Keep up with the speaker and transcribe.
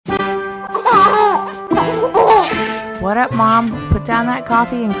What up, Mom? Put down that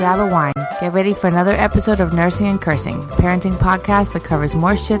coffee and grab a wine. Get ready for another episode of Nursing and Cursing, a parenting podcast that covers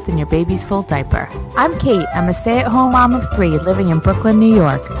more shit than your baby's full diaper. I'm Kate. I'm a stay-at-home mom of 3 living in Brooklyn, New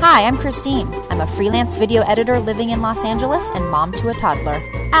York. Hi, I'm Christine. I'm a freelance video editor living in Los Angeles and mom to a toddler.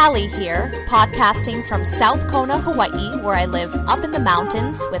 Allie here, podcasting from South Kona, Hawaii, where I live up in the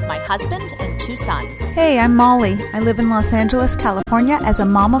mountains with my husband and 2 sons. Hey, I'm Molly. I live in Los Angeles, California as a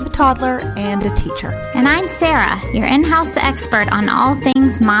mom of a toddler and a teacher. And I'm Sarah, your in-house expert on all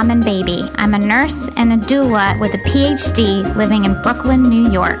things mom and baby. I'm a nurse and a doula with a PhD living in Brooklyn, New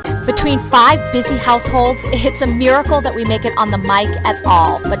York. Between 5 busy households, it's a miracle that we make it on the mic at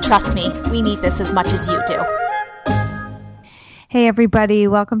all. But trust me, we need this as much as you do. Hey, everybody.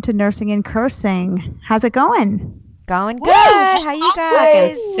 Welcome to Nursing and Cursing. How's it going? Going good. How you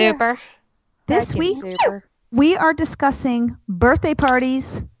guys? Super. This week, we are discussing birthday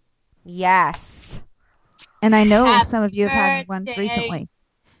parties. Yes. And I know some of you have had ones recently.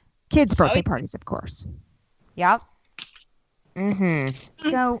 Kids' birthday parties, of course. Yep.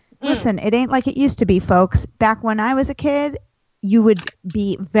 So, listen, it ain't like it used to be, folks. Back when I was a kid, you would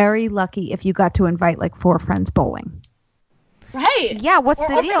be very lucky if you got to invite like 4 friends bowling. Right. Yeah, what's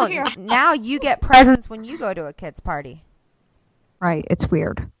the deal? Now you get presents when you go to a kid's party. Right. It's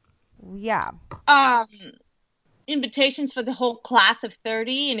weird. Yeah. Invitations for the whole class of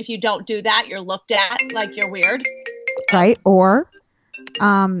 30, and if you don't do that, you're looked at like you're weird. Right. Or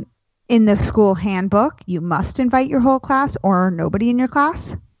in the school handbook, you must invite your whole class or nobody in your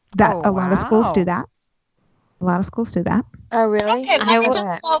class. A lot of schools do that. A lot of schools do that. Oh, really? Okay, I would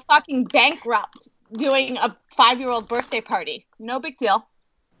just go fucking bankrupt doing a 5-year-old birthday party. No big deal.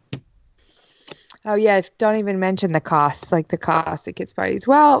 Oh, yeah. Don't even mention the costs, like the cost of kids' parties.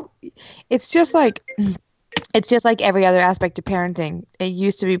 Well, it's just like every other aspect of parenting. It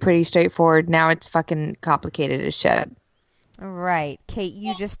used to be pretty straightforward. Now it's fucking complicated as shit. Right. Kate,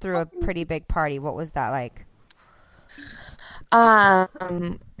 you just threw a pretty big party. What was that like?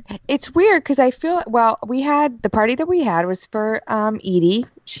 It's weird because I feel, the party that we had was for Edie.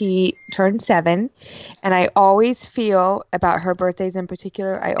 She turned 7, and I always feel about her birthdays in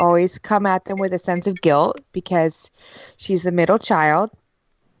particular, I always come at them with a sense of guilt because she's the middle child.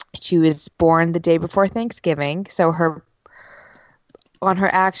 She was born the day before Thanksgiving, so on her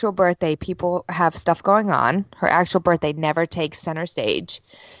actual birthday, people have stuff going on. Her actual birthday never takes center stage.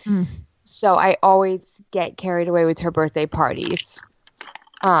 So I always get carried away with her birthday parties.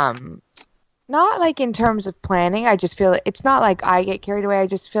 Not like in terms of planning. I just feel it's not like I get carried away. I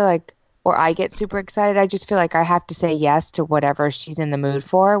just feel like, or I get super excited. I just feel like I have to say yes to whatever she's in the mood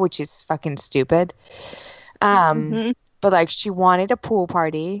for, which is fucking stupid. But like she wanted a pool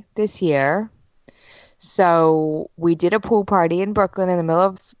party this year. So we did a pool party in Brooklyn in the middle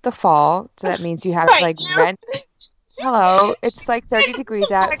of the fall. So that means you have to like rent. Hello, it's like 30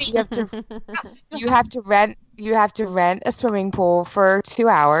 degrees out. You have to rent a swimming pool for 2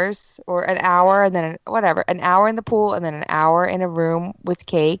 hours or an hour, and then an hour in the pool and then an hour in a room with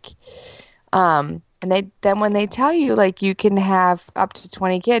cake. And when they tell you like you can have up to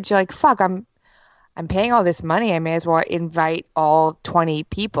 20 kids, you're like, fuck, I'm paying all this money. I may as well invite all 20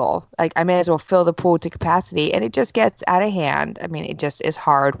 people. Like I may as well fill the pool to capacity, and it just gets out of hand. I mean, it just is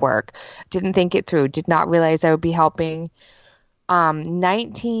hard work. Didn't think it through. Did not realize I would be helping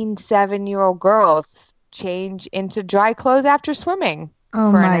 19 7-year-old girls change into dry clothes after swimming for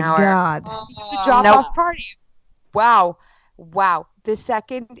an hour. Oh my God. It's a drop-off party. Wow. The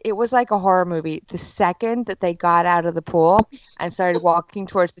second, it was like a horror movie. The second that they got out of the pool and started walking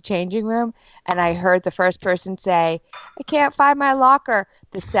towards the changing room, and I heard the first person say, I can't find my locker.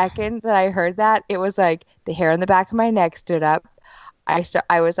 The second that I heard that, it was like the hair on the back of my neck stood up. I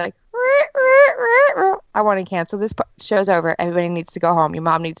was like, I want to cancel this. Show's over. Everybody needs to go home. Your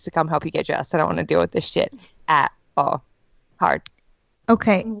mom needs to come help you get dressed. I don't want to deal with this shit at all. Hard.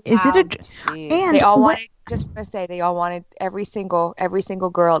 Okay. Is it a... And they all wanted... Just want to say they all wanted every single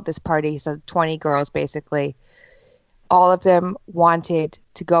girl at this party, so 20 girls basically, all of them wanted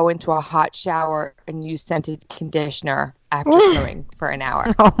to go into a hot shower and use scented conditioner after swimming for an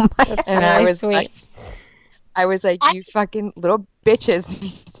hour. Oh my! And I was like, you fucking little bitches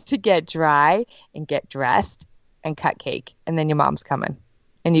need to get dry and get dressed and cut cake, and then your mom's coming,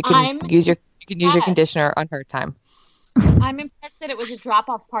 and you can use your conditioner on her time. I'm impressed that it was a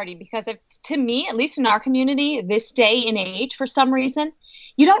drop-off party because to me, at least in our community, this day and age, for some reason,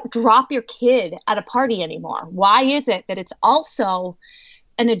 you don't drop your kid at a party anymore. Why is it that it's also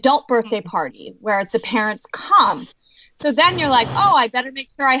an adult birthday party where the parents come? So then you're like, oh, I better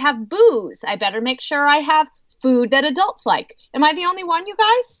make sure I have booze. I better make sure I have food that adults like. Am I the only one, you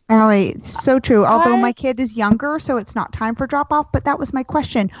guys? Allie, it's so true. Although my kid is younger, so it's not time for drop off. But that was my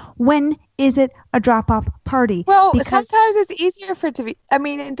question. When is it a drop off party? Well, sometimes it's easier for it to be. I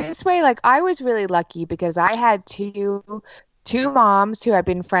mean, in this way, like I was really lucky because I had two moms who I've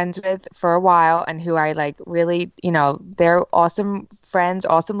been friends with for a while and who I like really, they're awesome friends,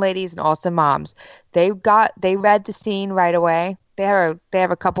 awesome ladies, and awesome moms. They read the scene right away. They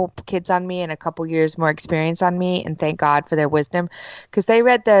have a couple kids on me and a couple years more experience on me, and thank God for their wisdom, because they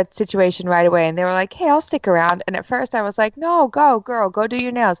read the situation right away and they were like, "Hey, I'll stick around." And at first I was like, "No, go, girl, go do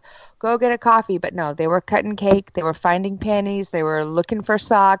your nails, go get a coffee." But no, they were cutting cake, they were finding panties, they were looking for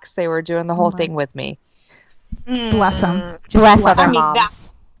socks, they were doing the whole thing with me. Bless them. Bless other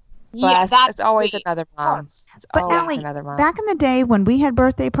moms. It's always another mom. But Allie, back in the day when we had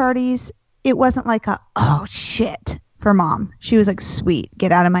birthday parties, it wasn't like oh shit for mom. She was like, sweet,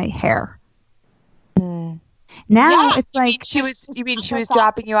 get out of my hair. Now it's like she was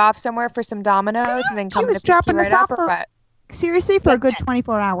dropping you off somewhere for some Dominoes and then coming to pick you right up, or what? Seriously, for a good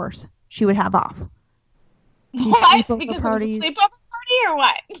 24 hours she would have off. What? Because parties. It was a sleepover party or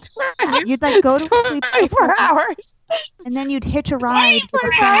what? You'd like go to a sleepover 24 hours. And then you'd hitch a ride.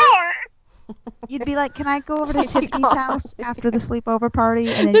 24 hours. You'd be like, "Can I go over to Tiffany's house after the sleepover party?"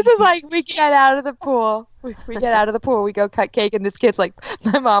 And then this is like, we get out of the pool. We get out of the pool. We go cut cake, and this kid's like,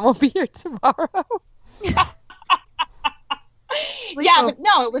 "My mom will be here tomorrow." Yeah, but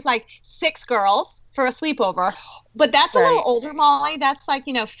no, it was like 6 girls for a sleepover. But that's a little older, Molly. That's like,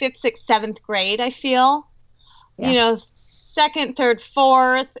 5th, 6th, 7th grade, I feel. Yeah. 2nd, 3rd,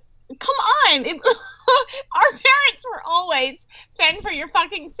 4th. Come on. Our parents were always fend for your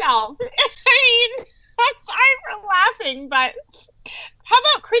fucking self. I mean, I'm sorry for laughing, but how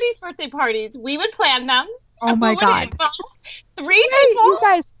about Critty's birthday parties? We would plan them. Oh my God. 3 people. You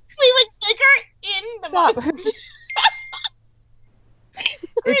guys. We would stick her in the most.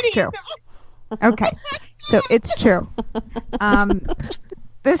 It's true. Okay. So it's true.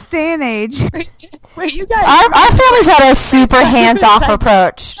 This day and age. Wait, you guys. Our families had a super hands-off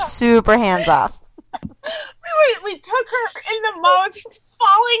approach. Super hands-off. We took her in the most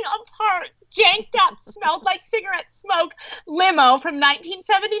falling apart, janked up, smelled like cigarette smoke limo from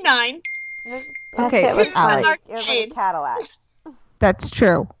 1979. Okay, it was like a Cadillac. That's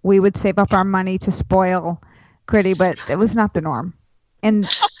true. We would save up our money to spoil Critty, but it was not the norm. And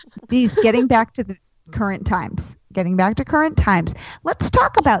getting back to the current times. Let's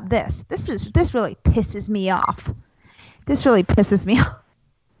talk about this. This really pisses me off.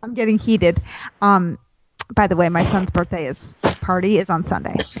 I'm getting heated. By the way, my son's birthday party is on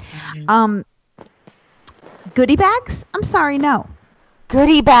Sunday. Goodie bags? I'm sorry, no.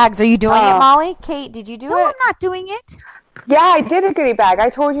 Goodie bags. Are you doing it, Molly? Kate, did you do it? No, I'm not doing it. Yeah, I did a goodie bag. I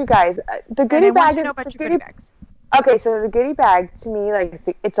told you guys. The goodie bag is about your goodie bags. Okay, so the goodie bag, to me,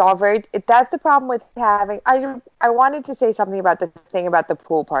 like, it's all very... that's the problem with having... I wanted to say something about the thing about the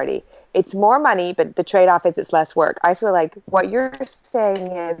pool party. It's more money, but the trade-off is it's less work. I feel like what you're saying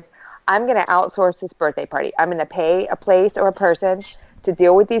is, I'm going to outsource this birthday party. I'm going to pay a place or a person to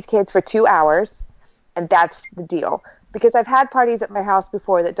deal with these kids for 2 hours, and that's the deal. Because I've had parties at my house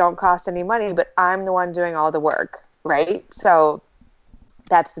before that don't cost any money, but I'm the one doing all the work, right? So...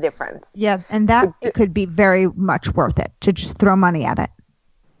 that's the difference. Yeah, and that could be very much worth it to just throw money at it.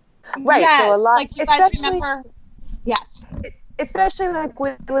 Right. Yes, so a lot, like you guys remember. Yes. Especially like we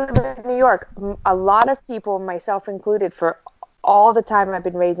live in New York, a lot of people, myself included, for all the time I've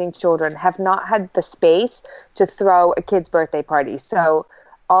been raising children, have not had the space to throw a kid's birthday party. So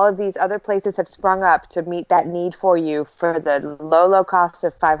all of these other places have sprung up to meet that need for you for the low cost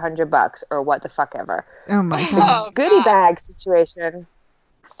of $500 or what the fuck ever. Oh my God. Goodie bag situation.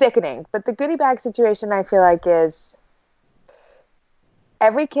 Sickening. But the goodie bag situation, I feel like, is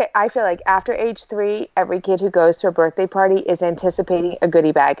every kid, I feel like after age 3, every kid who goes to a birthday party is anticipating a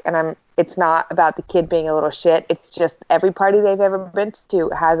goodie bag. And it's not about the kid being a little shit. It's just every party they've ever been to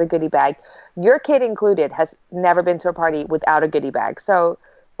has a goodie bag. Your kid included has never been to a party without a goodie bag. So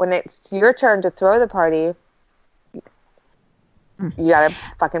when it's your turn to throw the party, you gotta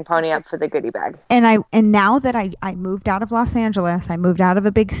fucking pony up for the goodie bag. And now that I moved out of Los Angeles, I moved out of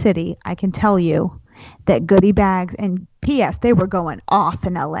a big city, I can tell you that goodie bags, and P.S., they were going off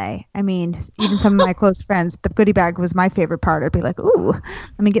in L.A. I mean, even some of my close friends, the goodie bag was my favorite part. I'd be like, ooh,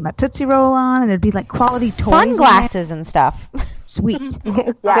 let me get my Tootsie Roll on, and there'd be like quality toys. Sunglasses and stuff. Sweet.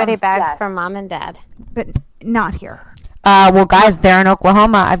 Yes, goodie bags for mom and dad. But not here. Well, guys, there in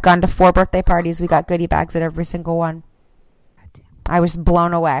Oklahoma, I've gone to 4 birthday parties. We got goodie bags at every single one. I was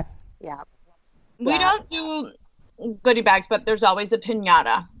blown away. Yeah. We don't do goodie bags, but there's always a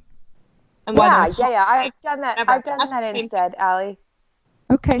piñata. And Yeah. I've done that. I've done that instead, Allie.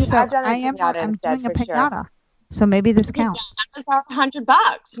 Okay, so I've done a I'm pinata doing a instead, for pinata. So maybe this counts. It's about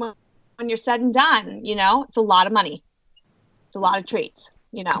 $100 when you're said and done. You know, it's a lot of money. It's a lot of treats.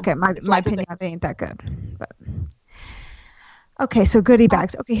 You know. Okay, my pinata ain't that good. But. Okay, so goodie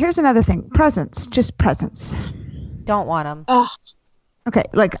bags. Okay, here's another thing. Presents, just presents. Don't want them. Oh. Okay,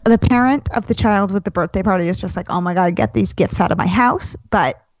 like the parent of the child with the birthday party is just like, oh my God, get these gifts out of my house.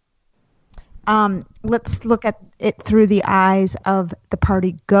 But let's look at it through the eyes of the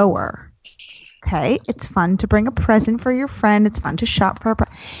party goer. Okay, it's fun to bring a present for your friend. It's fun to shop for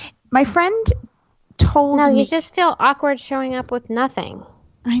my friend told me. No, you just feel awkward showing up with nothing.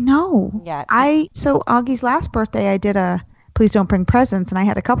 I know. Yeah. So Augie's last birthday, I did a please don't bring presents, and I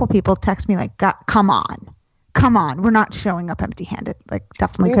had a couple people text me like, come on, we're not showing up empty-handed. Like,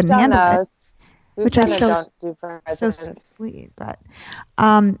 definitely couldn't handle it. Which I don't do presents. So sweet, but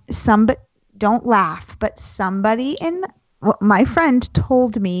somebody, don't laugh, but somebody my friend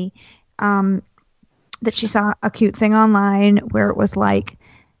told me that she saw a cute thing online where it was like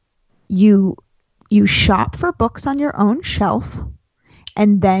you shop for books on your own shelf,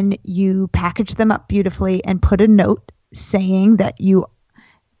 and then you package them up beautifully and put a note saying that you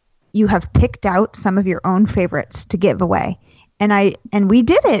have picked out some of your own favorites to give away. And we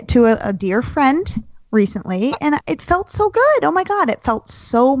did it to a dear friend recently, and it felt so good. Oh my God, it felt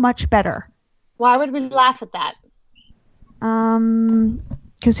so much better. Why would we laugh at that?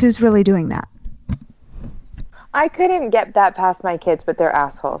 Because who's really doing that? I couldn't get that past my kids, but they're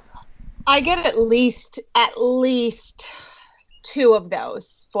assholes. I get at least 2 of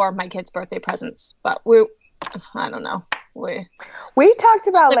those for my kids' birthday presents, but I don't know. We talked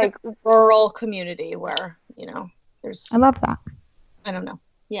about like rural community where, you know, there's. I love that. I don't know.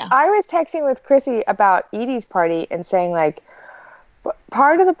 Yeah. I was texting with Chrissy about Edie's party and saying like,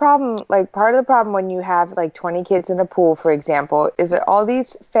 part of the problem when you have like 20 kids in a pool, for example, is that all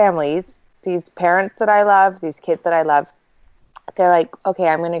these families, these parents that I love, these kids that I love, they're like, okay,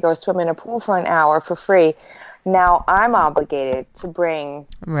 I'm going to go swim in a pool for an hour for free. Now I'm obligated to bring.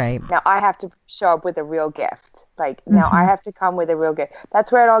 Right. Now I have to show up with a real gift. Like now I have to come with a real gift.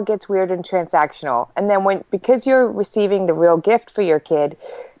 That's where it all gets weird and transactional. And then because you're receiving the real gift for your kid,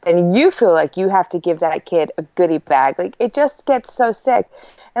 then you feel like you have to give that kid a goodie bag. Like it just gets so sick.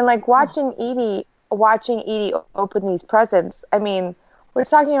 And like watching Edie open these presents. I mean, we're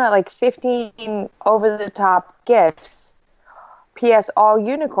talking about like 15 over the top gifts. P.S. all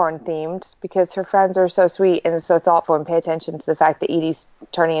unicorn themed because her friends are so sweet and so thoughtful and pay attention to the fact that Edie's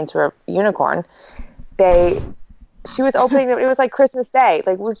turning into a unicorn. She was opening them. It was like Christmas Day.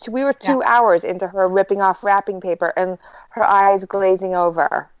 Like we were 2 hours into her ripping off wrapping paper and her eyes glazing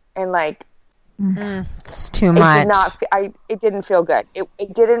over and like it's too much. It didn't feel good.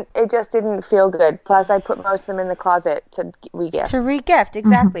 It just didn't feel good. Plus, I put most of them in the closet to regift.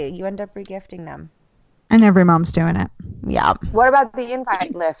 Exactly. You end up regifting them. And every mom's doing it. Yeah. What about the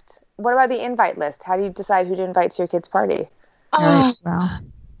invite list? How do you decide who to invite to your kid's party? Right. Well,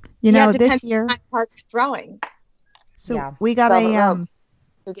 you know, this year on part throwing. So we got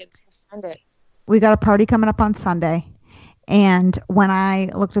we got a party coming up on Sunday, and when I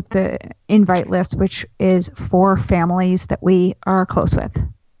looked at the invite list, which is 4 families that we are close with,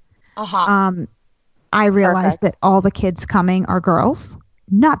 I realized that all the kids coming are girls.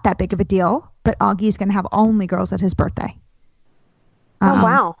 Not that big of a deal. But Augie's going to have only girls at his birthday. Oh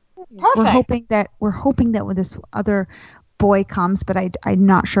wow! Perfect. We're hoping that when this other boy comes, but I'm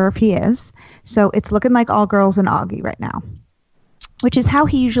not sure if he is. So it's looking like all girls and Augie right now, which is how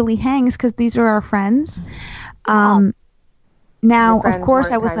he usually hangs because these are our friends. Now, of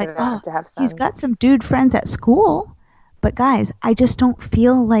course, I was like, he's got some dude friends at school. But guys, I just don't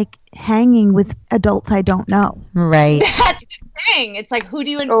feel like hanging with adults I don't know. Right. That's the thing. It's like, who do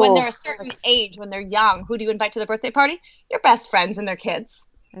you, when they're a certain age, when they're young, who do you invite to the birthday party? Your best friends and their kids.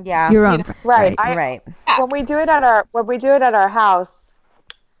 Yeah. Your own. Right. Right. When we do it at our house,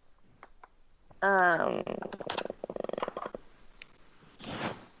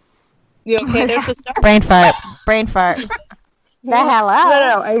 you okay there, sister? Brain fart. The hell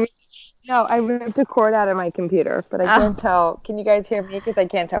out. No, I ripped a cord out of my computer, but I can't tell. Can you guys hear me? Because I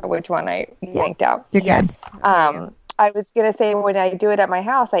can't tell which one I yanked out. Yes. I was going to say when I do it at my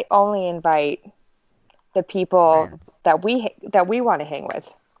house, I only invite the people that we want to hang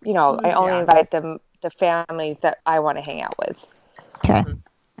with. You know, I only invite the families that I want to hang out with. Okay.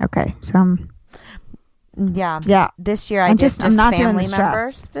 Okay. So. Yeah. This year I did just not family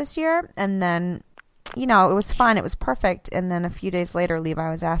members this year, and then. You know, it was fun. It was perfect. And then a few days later, Levi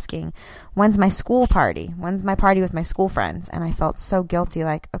was asking, when's my school party? When's my party with my school friends? And I felt so guilty.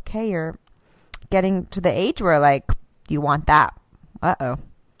 Like, okay, you're getting to the age where like you want that. The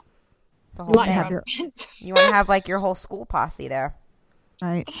whole thing. You want to have like your whole school posse there.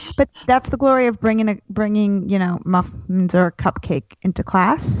 Right. But that's the glory of bringing muffins or a cupcake into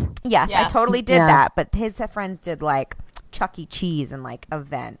class. Yes, I totally did that. But his friends did like Chuck E. Cheese and like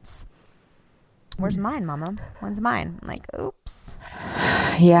events. Where's mine, Mama? When's mine? I'm like, oops.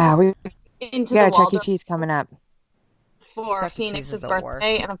 Yeah, we Into got the a Chuck E. Waldorf Cheese coming up. for Chuck E. Cheese Phoenix's is the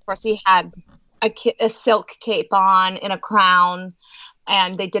birthday, worst. and of course he had a silk cape on and a crown,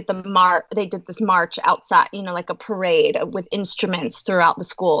 and they did this march outside, like a parade with instruments throughout the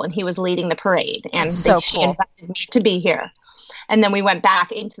school, and he was leading the parade, and she invited me to be here. And then we went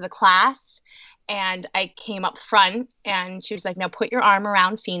back into the class, and I came up front, and she was like, "Now put your arm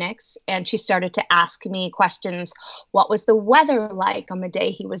around Phoenix," and she started to ask me questions. What was the weather like on the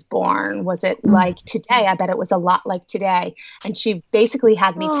day he was born? Was it like today? I bet it was a lot like today. And she basically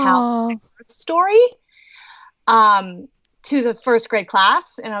had me tell my story to the first grade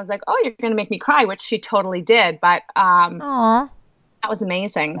class, and I was like, "Oh, you're going to make me cry," which she totally did. But that was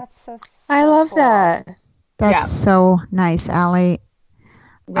amazing. That's so I love cool. that. That's so nice, Allie.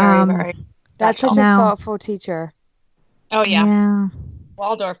 Very, very. That's such a thoughtful teacher. Oh yeah. Yeah.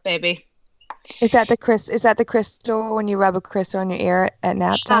 Waldorf, baby. Is that the crystal when you rub a crystal on your ear at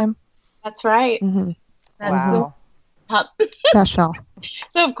nap time? That's right. Mm-hmm. Wow. Special.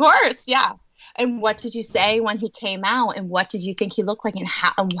 So of course, yeah. And what did you say when he came out? And what did you think he looked like? And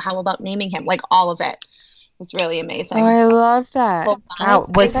how about naming him? Like all of it. It's really amazing. Oh, I love that. What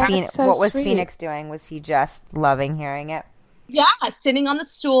was sweet. Phoenix doing? Was he just loving hearing it? Yeah, sitting on the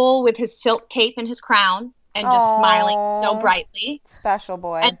stool with his silk cape and his crown and just smiling so brightly. Special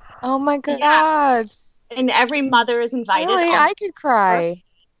boy. And, oh my God. Yeah. And every mother is invited. Really? I could cry.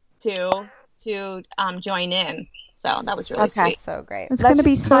 To join in. So that was really sweet. So great. It's going to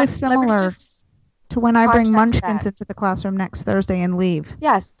be so similar to when I bring Munchkins into the classroom next Thursday and leave.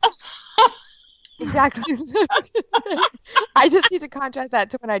 Yes. Exactly. I just need to contrast that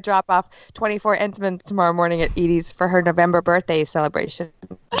to when I drop off 24 Entenmann's tomorrow morning at Edie's for her November birthday celebration.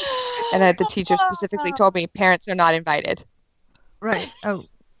 And the teacher specifically told me parents are not invited. Right. Oh,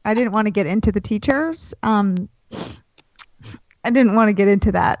 I didn't want to get into the teachers. I didn't want to get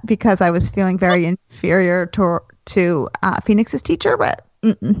into that because I was feeling very inferior to Phoenix's teacher, but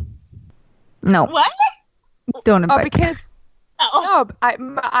no. What? Don't invite. Because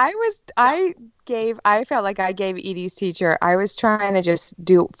I felt like I gave Edie's teacher. I was trying to just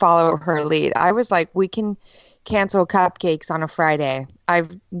follow her lead. I was like, we can cancel cupcakes on a Friday. I've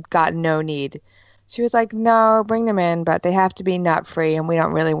got no need. She was like, no, bring them in, but they have to be nut free, and we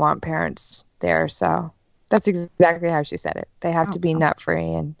don't really want parents there. So that's exactly how she said it. They have to be nut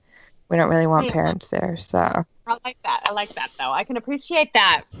free, and we don't really want parents there. So I like that though. I can appreciate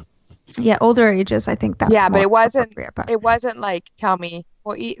that. Yeah, older ages, I think that's but it wasn't. But... It wasn't like tell me.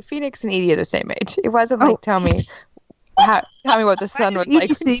 Well, Phoenix and Edie are the same age. It wasn't like tell me what the sun was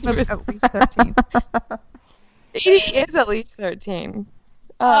like. Edie was at least 13. Edie is at least 13.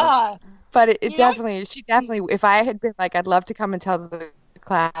 But she definitely. If I had been like, I'd love to come and tell the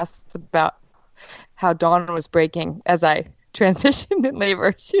class about how Dawn was breaking as I transitioned in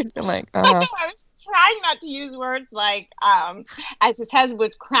labor. She'd been like, I was trying not to use words like as his head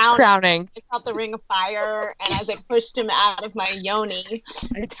was crowning. I felt the ring of fire, and as I pushed him out of my yoni.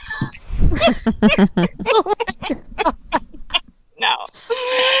 No,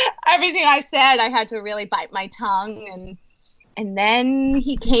 everything I said, I had to really bite my tongue, and then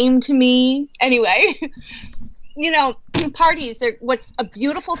he came to me anyway. Parties. What's a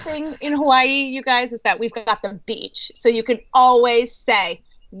beautiful thing in Hawaii, you guys, is that we've got the beach, so you can always say,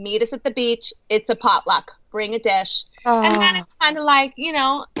 meet us at the beach. It's a potluck. Bring a dish. And then it's kind of like,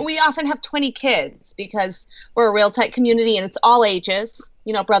 we often have 20 kids because we're a real tight community and it's all ages.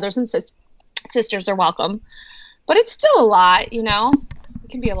 Brothers and sisters are welcome. But it's still a lot, It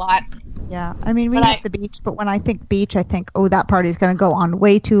can be a lot. Yeah. I mean, we have the beach, but when I think beach, I think, that party's going to go on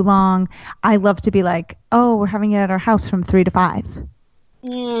way too long. I love to be like, we're having it at our house from 3 to 5.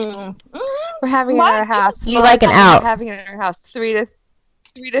 We're having it at our house. You like an out. We're having it at our house 3 to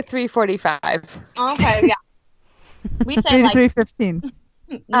 3:45. Okay, yeah. We said 3 to like 3:15.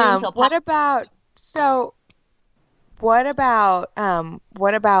 What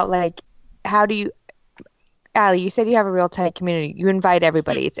about like, how do you, Allie, you said you have a real tight community. You invite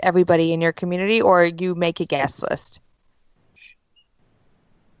everybody. It's everybody in your community, or you make a guest list?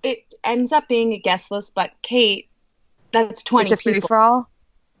 It ends up being a guest list, but Kate, that's 20 It's a free for all?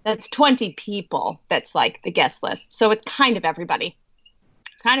 That's 20 people. That's like the guest list. So it's kind of everybody.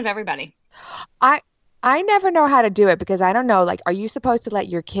 I I never know how to do it because I don't know, like, are you supposed to let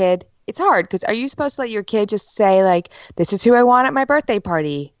your kid, it's hard because are you supposed to let your kid just say like, this is who I want at my birthday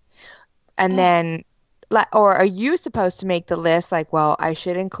party? And then, or are you supposed to make the list like, well, I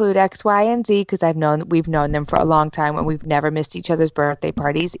should include X, Y, and Z because we've known them for a long time and we've never missed each other's birthday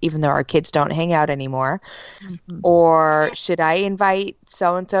parties, even though our kids don't hang out anymore. Or should I invite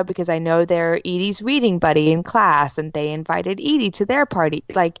so-and-so because I know they're Edie's reading buddy in class and they invited Edie to their party?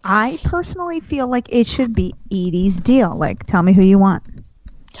 Like, I personally feel like it should be Edie's deal. Like, tell me who you want.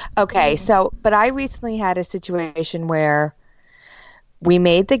 Okay, so, but I recently had a situation where we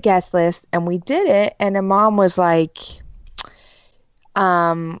made the guest list and we did it, and a mom was like,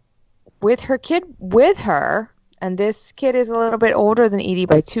 with her kid with her, and this kid is a little bit older than Edie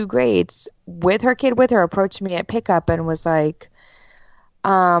by 2 grades, with her kid with her, approached me at pickup and was like,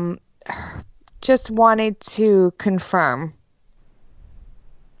 just wanted to confirm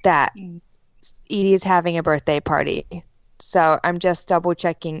that Edie is having a birthday party. So I'm just double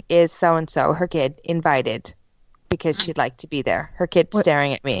checking, is so-and-so, her kid, invited? Because she'd like to be there. Her kid's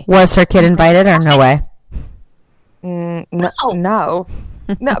staring at me. Was her kid invited or no way? No,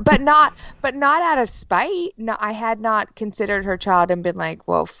 but not out of spite. No, I had not considered her child and been like,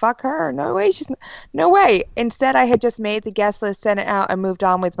 well, fuck her. No way. No way. Instead, I had just made the guest list, sent it out, and moved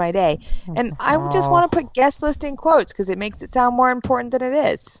on with my day. And I just want to put guest list in quotes because it makes it sound more important than it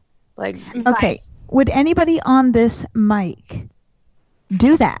is. Like, okay. Would anybody on this mic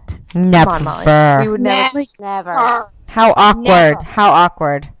do that? Never. Come on, Molly. We would never. Never. How awkward. Never. How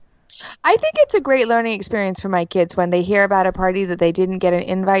awkward. I think it's a great learning experience for my kids when they hear about a party that they didn't get an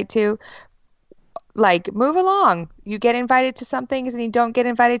invite to. Like, move along. You get invited to some things and you don't get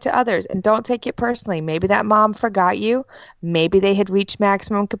invited to others. And don't take it personally. Maybe that mom forgot you. Maybe they had reached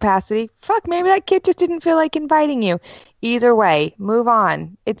maximum capacity. Fuck, maybe that kid just didn't feel like inviting you. Either way, move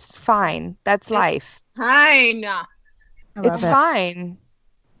on. It's fine. That's life. Fine. It's fine.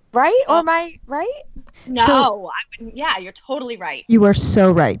 Right? Or am I right? No, I wouldn't. Yeah, you're totally right. You are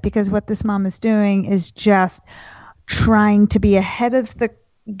so right, because what this mom is doing is just trying to be ahead of the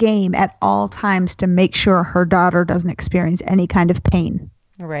game at all times to make sure her daughter doesn't experience any kind of pain.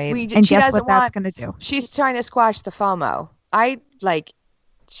 Right. And guess what that's going to do? She's trying to squash the FOMO.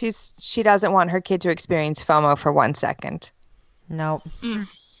 She doesn't want her kid to experience FOMO for 1 second. Nope.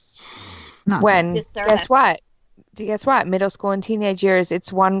 When, guess what? Middle school and teenage years,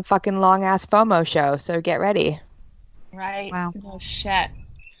 it's one fucking long ass FOMO show. So get ready. Right. Wow. Oh shit.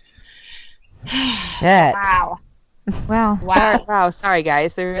 Shit. Wow. Well, Wow. Sorry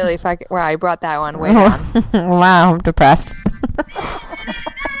guys. They're really fucking. Wow, I brought that one way down. Wow, I'm depressed.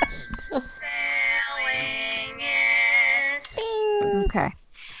 okay.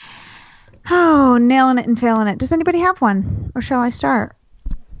 Oh, nailing it and failing it. Does anybody have one? Or shall I start?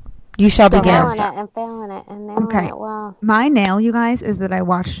 You shall begin. Failing it and failing it and nailing Okay. it well. My nail, you guys, is that I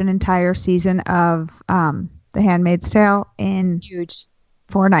watched an entire season of The Handmaid's Tale in Huge.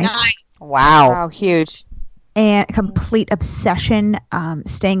 4 nights. Wow. Wow, huge. And complete obsession,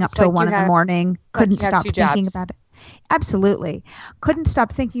 staying up It's till like 1 you in the have- morning. Couldn't you have stop 2 thinking jobs. about it. Absolutely. Couldn't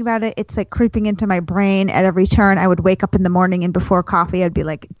stop thinking about it. It's like creeping into my brain at every turn. I would wake up in the morning and before coffee, I'd be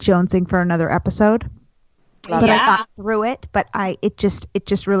like jonesing for another episode. But I got through it. But it just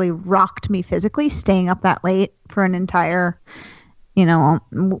really rocked me physically, staying up that late for an entire,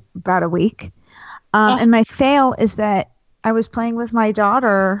 about a week. And my fail is that I was playing with my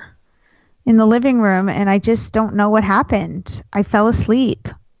daughter in the living room, and I just don't know what happened. I fell asleep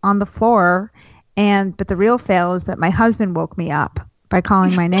on the floor, but the real fail is that my husband woke me up by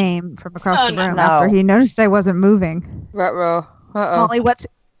calling my name from across the room after he noticed I wasn't moving. Ruh-roh. Uh-oh. Molly,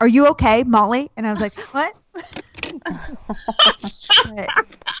 are you okay, Molly? And I was like, what? It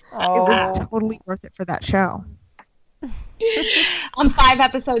was totally worth it for that show. I'm 5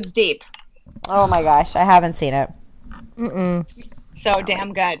 episodes deep. Oh my gosh, I haven't seen it. So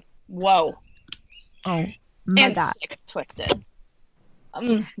damn good. Whoa. Oh my And God. sick, twisted.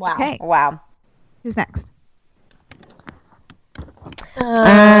 Wow. Okay, Wow. who's next?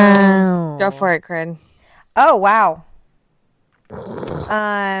 Go for it, Corinne. Oh, wow.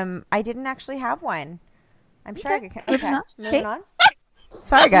 I didn't actually have one. I'm sure I could. Okay, moving on.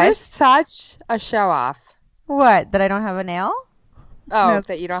 Sorry, You're guys. such a show off. What? That I don't have a nail? Oh, No,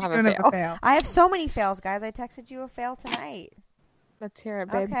 that you don't have a Don't fail. have a fail. I have so many fails, guys. I texted you a fail tonight. Let's hear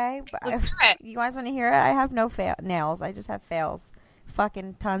it, babe. Okay, but Let's hear it. you guys want to hear it? I have no nails. I just have fails.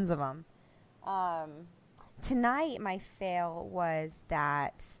 Fucking tons of them. Tonight, my fail was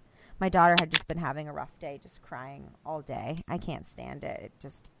that my daughter had just been having a rough day, just crying all day. I can't stand it. It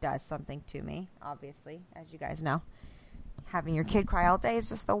just does something to me, obviously, as you guys know. having your kid cry all day is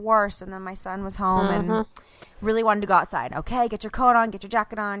just the worst. And then my son was home and really wanted to go outside. Okay, get your coat on, get your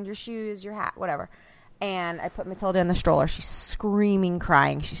jacket on, your shoes, your hat, whatever. And I put Matilda in the stroller. She's screaming,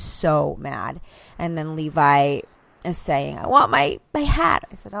 crying. She's so mad. And then Levi is saying, I want my hat.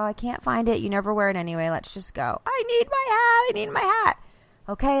 I said, oh, I can't find it. You never wear it anyway. Let's just go. I need my hat. I need my hat.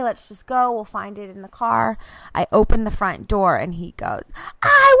 Okay, let's just go. We'll find it in the car. I opened the front door, and he goes,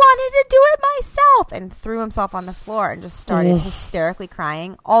 I wanted to do it myself, and threw himself on the floor and just started hysterically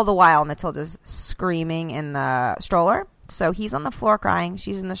crying, all the while Matilda's screaming in the stroller. So he's on the floor crying.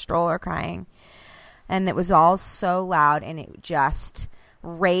 She's in the stroller crying. And it was all so loud, and it just,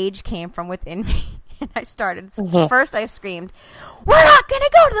 rage came from within me. And I started, first I screamed, we're not going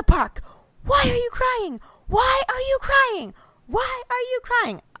to go to the park. Why are you crying? Why are you crying? Why are you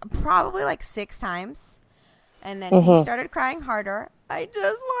crying? Probably like 6 times. And then he started crying harder. I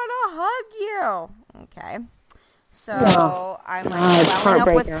just want to hug you. Okay. So I'm like welling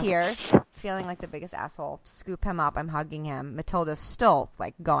up with tears, feeling like the biggest asshole. Scoop him up. I'm hugging him. Matilda's still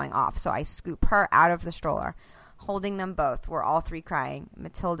like going off. So I scoop her out of the stroller, holding them both. We're all 3 crying.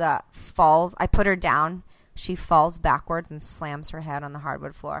 Matilda falls. I put her down. She falls backwards and slams her head on the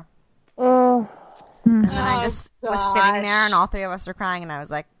hardwood floor. And then I just was sitting there, and all 3 of us are crying, and I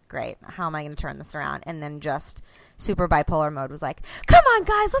was like, great, how am I going to turn this around? And then just super bipolar mode was like, come on,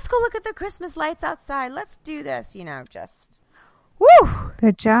 guys, let's go look at the Christmas lights outside. Let's do this, just, woo!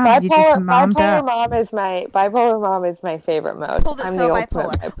 Good job. You just mommed up. Bipolar mom is my favorite mode. Pulled it so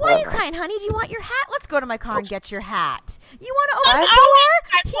bipolar. Why are you crying, honey? Do you want your hat? Let's go to my car and get your hat. You want to open the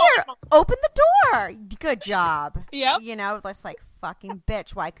door? Here, open the door. Good job. Yep. Just like, fucking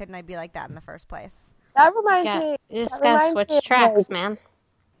bitch. Why couldn't I be like that in the first place? That reminds me. You just gotta switch tracks, man.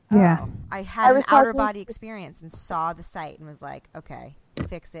 Yeah. I had an outer body experience and saw the site and was like, okay,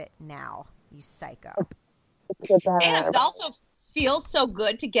 fix it now, you psycho. And it also feels so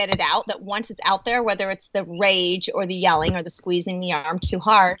good to get it out that once it's out there, whether it's the rage or the yelling or the squeezing the arm too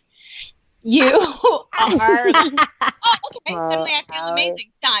hard, you are like, oh, okay, suddenly I feel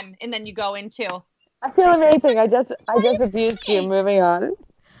amazing. Done. And then you go into. I feel amazing. I just abused you. Moving on.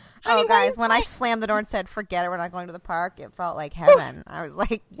 Oh, guys, when I slammed the door and said, forget it, we're not going to the park, it felt like heaven. I was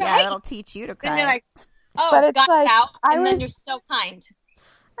like, yeah, that'll teach you to cry. And you're like, but it's got like, out, and then you're so kind.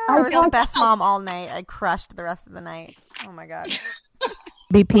 I was the best mom all night. I crushed the rest of the night. Oh, my God.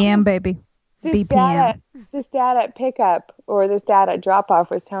 BPM, baby. BPM. This dad at pickup, or this dad at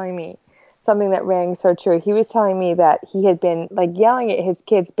drop-off was telling me something that rang so true. He was telling me that he had been, like, yelling at his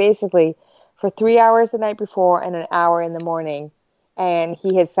kids basically for 3 hours the night before and an hour in the morning. And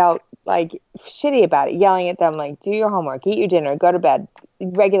he had felt like shitty about it, yelling at them like, do your homework, eat your dinner, go to bed,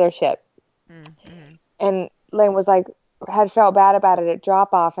 regular shit. Mm-hmm. And Lane was like, had felt bad about it at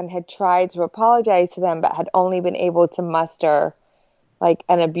drop off and had tried to apologize to them, but had only been able to muster like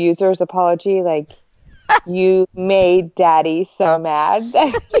an abuser's apology. Like, you made daddy so mad.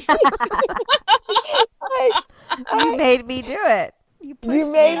 You made me do it. You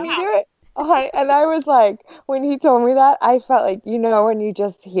made me do it. And I was like, when he told me that, I felt like, when you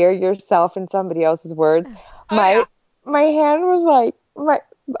just hear yourself in somebody else's words, my hand was like,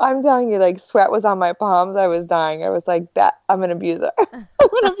 I'm telling you, like, sweat was on my palms. I was dying. I was like, I'm an abuser. I'm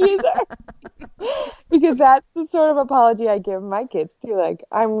an abuser. Because that's the sort of apology I give my kids too. Like,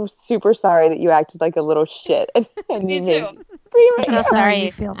 I'm super sorry that you acted like a little shit. And me too. I'm so sorry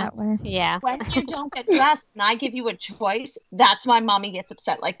you feel that way. Yeah. When you don't get dressed and I give you a choice, that's why mommy gets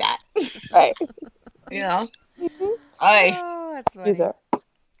upset like that. Right. Mm-hmm. Oh, that's funny.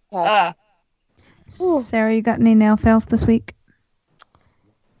 Yeah. Sarah, you got any nail fails this week?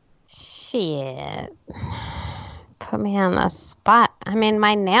 Shit. Put me on the spot. I mean,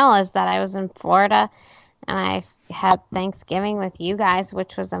 my nail is that I was in Florida and I had Thanksgiving with you guys,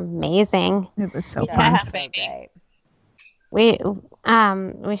 which was amazing. It was so fun. Baby. We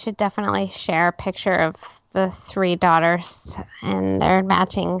should definitely share a picture of the 3 daughters and their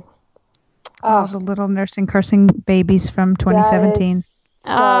matching. Oh, the little nursing cursing babies from 2017.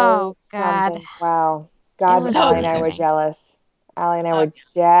 Oh, God. Something. Wow. God, Allie and I were jealous. Allie and I were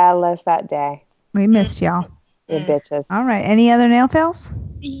jealous that day. We missed y'all. You bitches. All right. Any other nail fails?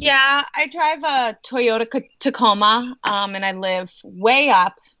 Yeah, I drive a Toyota Tacoma, and I live way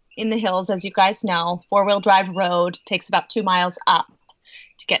up in the hills, as you guys know. 4-wheel drive road takes about 2 miles up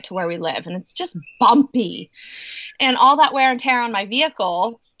to get to where we live, and it's just bumpy. And all that wear and tear on my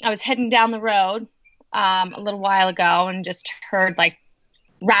vehicle, I was heading down the road a little while ago and just heard like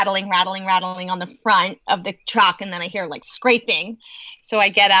rattling on the front of the truck, and then I hear like scraping. So I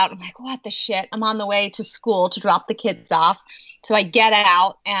get out. I'm like, what the shit? I'm on the way to school to drop the kids off. So I get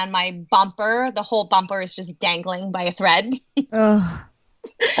out, and my bumper, the whole bumper is just dangling by a thread. Ugh.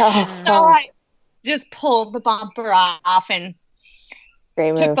 So I just pulled the bumper off and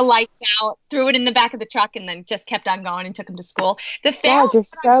took the lights out, threw it in the back of the truck, and then just kept on going and took him to school. The fail. God, you're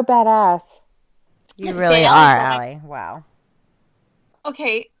so badass. You really are, Allie. Wow.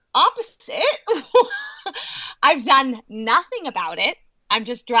 Okay, opposite. I've done nothing about it. I'm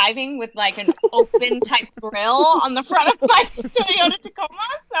just driving with like an open type grill on the front of my Toyota Tacoma,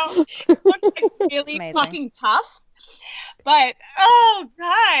 so it looks like really fucking tough. But oh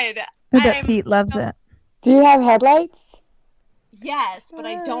god, I bet Pete loves it. Do you have headlights? Yes, but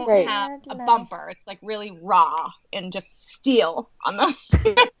I don't have a bumper. It's like really raw and just steel on the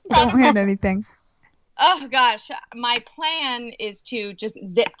Don't hit anything. Oh gosh, my plan is to just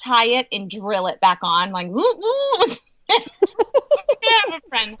zip tie it and drill it back on, like. I have a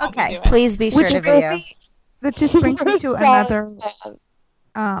friend. Okay, please be sure to video. That just brings me to another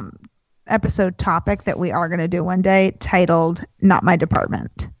episode topic that we are going to do one day, titled "Not My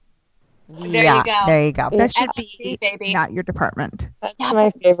Department." There you go. That should be baby. Not your department. That's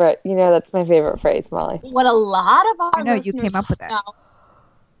my favorite. You know, that's my favorite phrase, Molly. What a lot of our listeners you came up with that.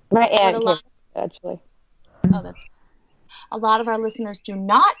 My aunt came actually. Oh, that's a lot of our listeners do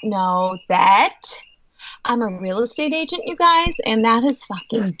not know that I'm a real estate agent, you guys, and that is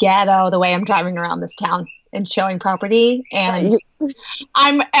fucking ghetto the way I'm driving around this town and showing property. And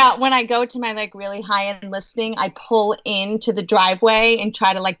I'm when I go to my like really high end listing, I pull into the driveway and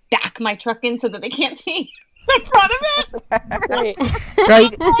try to like back my truck in so that they can't see the front of it. Girl,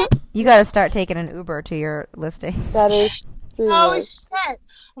 you got to start taking an Uber to your listings. That is true. Oh shit!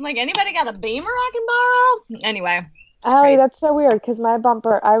 I'm like, anybody got a Beamer I can borrow? Anyway. Allie, that's so weird because my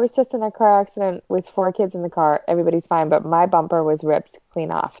bumper, I was just in a car accident with 4 kids in the car. Everybody's fine, but my bumper was ripped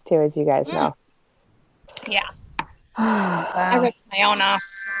clean off, too, as you guys know. Yeah. I ripped my own off.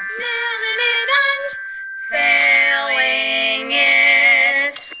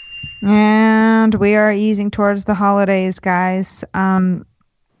 And we are easing towards the holidays, guys.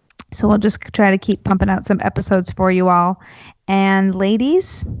 So we'll just try to keep pumping out some episodes for you all. And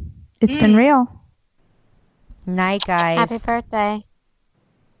ladies, it's been real. Night, guys. Happy birthday.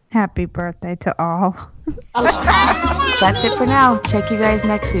 Happy birthday to all. That's it for now. Check you guys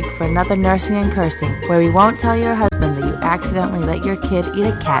next week for another Nursing and Cursing, where we won't tell your husband that you accidentally let your kid eat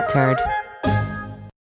a cat turd.